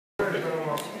We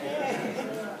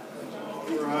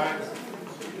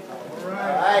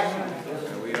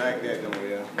like that, don't we?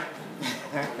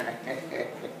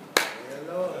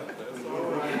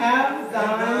 Have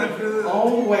thine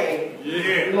own way,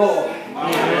 Lord.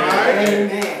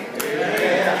 Amen.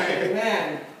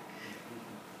 Amen.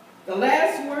 The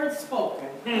last word spoken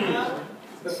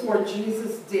before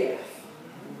Jesus' death,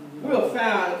 we'll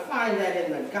find that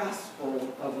in the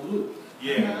Gospel of Luke.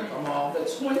 The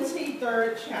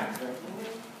 23rd chapter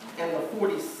and the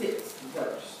 46th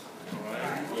verse.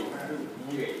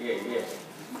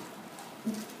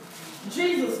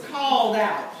 Jesus called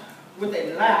out with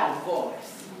a loud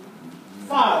voice,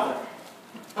 Father,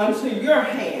 unto your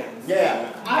hands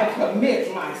I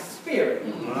commit my spirit.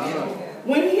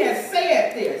 When he had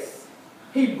said this,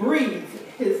 he breathed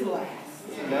his last.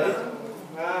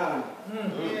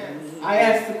 I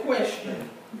asked the question,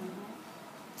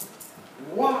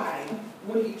 why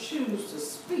would he choose to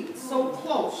speak so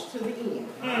close to the end?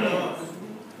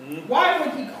 Why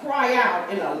would he cry out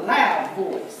in a loud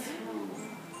voice?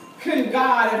 Couldn't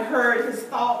God have heard his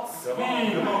thoughts? He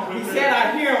said,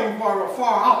 I hear him far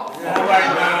off.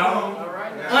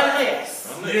 Unless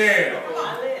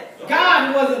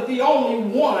God wasn't the only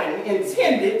one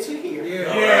intended to hear.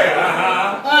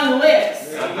 Unless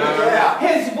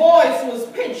his voice was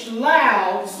pitched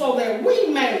loud so that we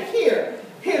may hear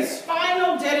his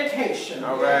final dedication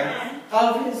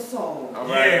of his soul.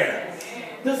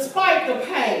 Despite the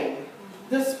pain,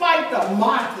 despite the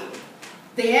mocking,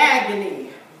 the agony,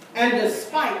 and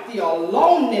despite the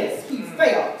aloneness he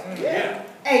felt,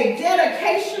 a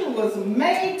dedication was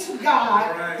made to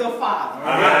God the Father.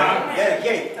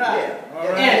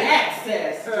 And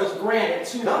access was granted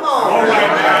to us.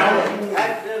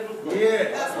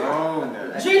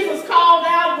 Jesus called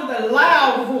out with a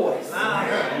loud voice,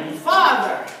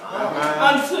 Father,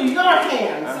 unto your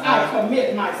hands I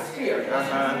commit my spirit.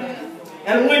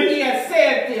 And when he had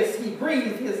said this, he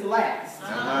breathed his last.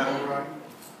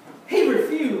 He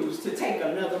refused to take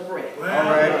another breath.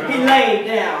 He laid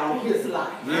down his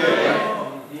life.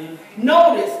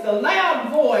 Notice the loud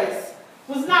voice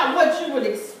was not what you would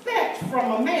expect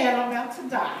from a man about to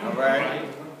die.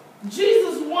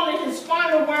 Jesus wanted his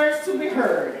final words to be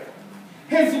heard.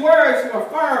 His words were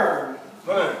firm,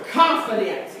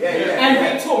 confident, and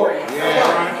victorious.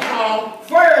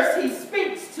 First, he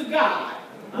speaks to God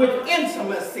with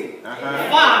intimacy.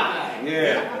 Father.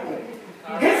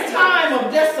 His time of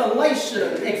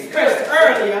desolation expressed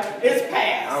earlier is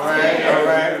past.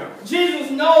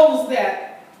 Jesus knows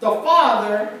that the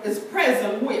Father is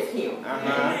present with him.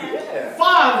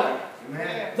 Father,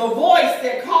 the voice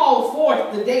that called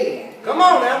forth the dead. Come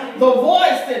on now. The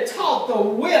voice that taught the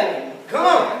willing. Come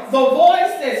on. The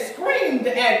voice that screamed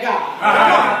at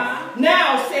God.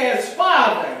 Now says,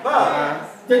 Father,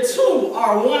 the two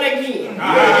are one again.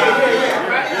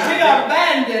 The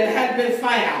abandoned had been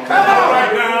found. Come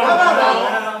on.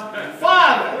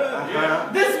 Father,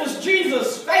 this was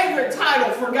Jesus' favorite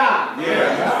title for God.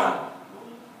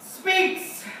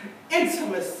 Speaks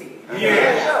intimacy.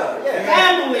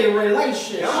 Family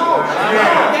relationship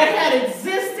that had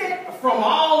existed from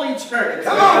all eternity.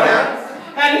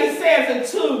 And he says,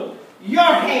 into your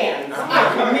hands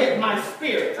I commit my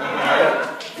spirit.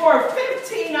 For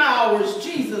 15 hours,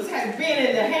 Jesus had been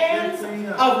in the hands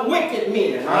of wicked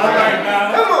men.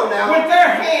 With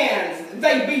their hands,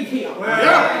 they beat him.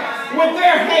 With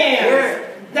their hands,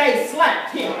 they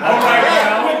slapped him.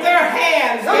 With their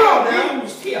hands, they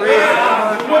abused him.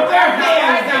 With their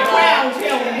hands, they crowned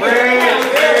him.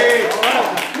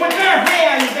 With their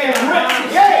hands, they ripped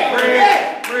his hair.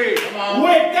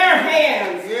 With their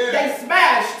hands, they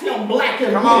smashed him black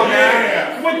and blue.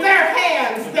 With their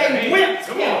hands, they whipped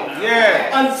him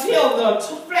until the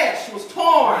flesh was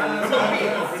torn to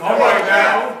bits.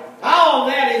 All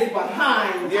that is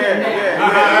behind him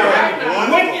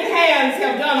now. Wicked hands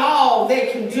have done all they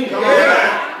can do.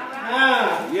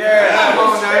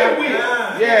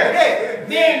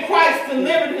 Then Christ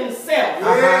delivered himself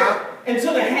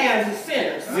into the hands of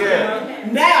sinners.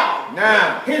 Now,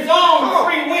 his own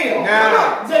free will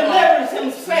delivers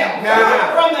himself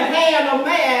from the hand of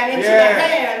man into the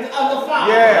hands of the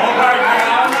Father.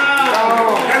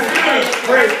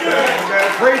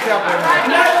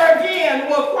 Never again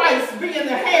will Christ be in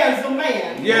the hands of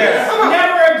man.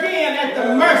 Never again at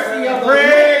the mercy of the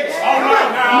rich.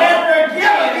 Never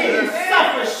again in his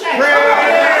suffer shame.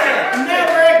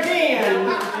 Never again.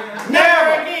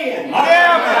 Never again.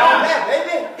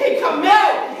 He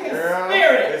committed his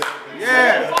spirit to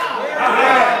the Father.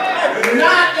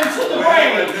 Not into the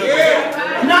grave.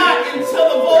 Not into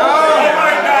the void.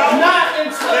 Not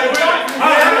into the darkness.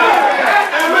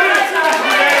 And not into the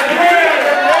hand.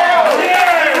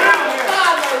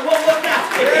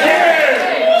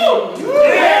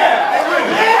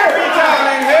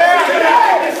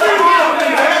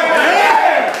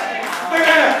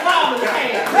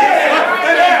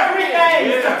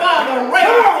 Father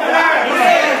raised him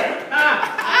up.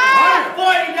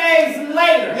 40 days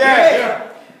later,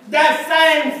 that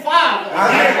same Father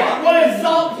will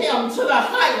exalt him to the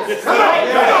highest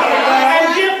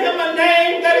and give him a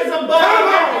name that is above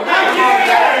every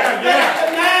name. That's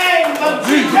the name of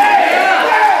Jesus.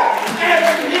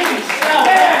 Every knee shall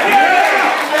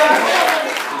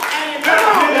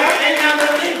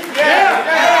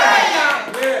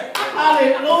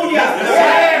Hallelujah.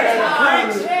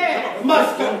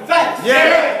 Must confess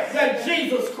that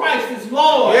Jesus Christ is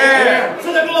Lord to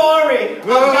the glory of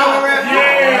God.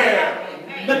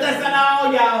 But that's not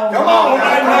all, y'all. Come on,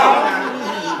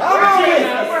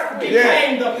 Jesus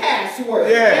became the password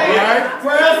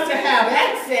for us to have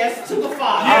access to the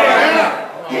Father.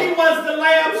 He was the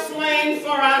lamb slain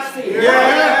for our sins.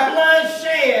 Blood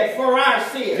shed for our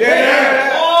sins.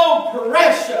 Oh,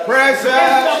 precious. Is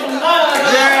the blood of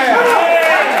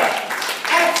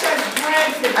access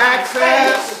granted.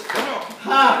 Access. Come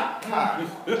on.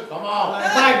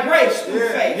 By grace through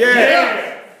faith.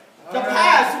 The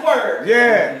password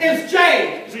is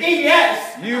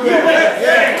J-E-S.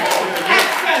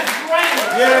 Access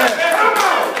granted. Come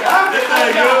on.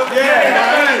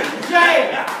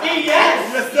 J-E-S.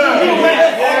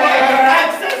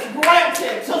 Access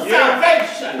granted to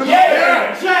salvation.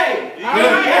 J-E-S.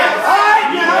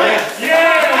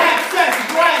 Access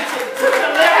granted to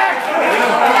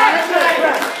deliverance.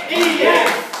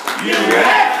 J-E-S.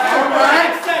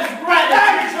 Access granted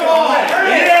to joy.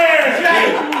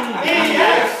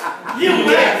 J-E-S.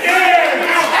 Access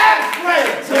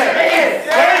granted to peace.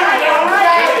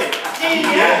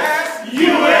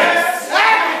 J-E-S.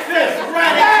 Access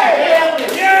granted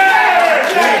to healing.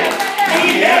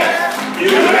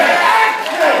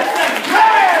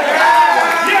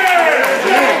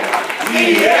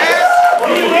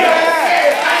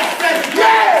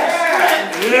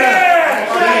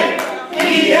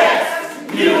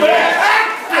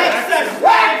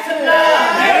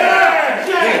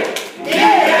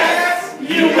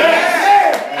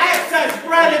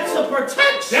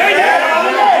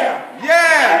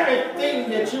 Everything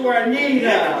that you are in need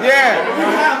of. You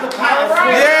have the power.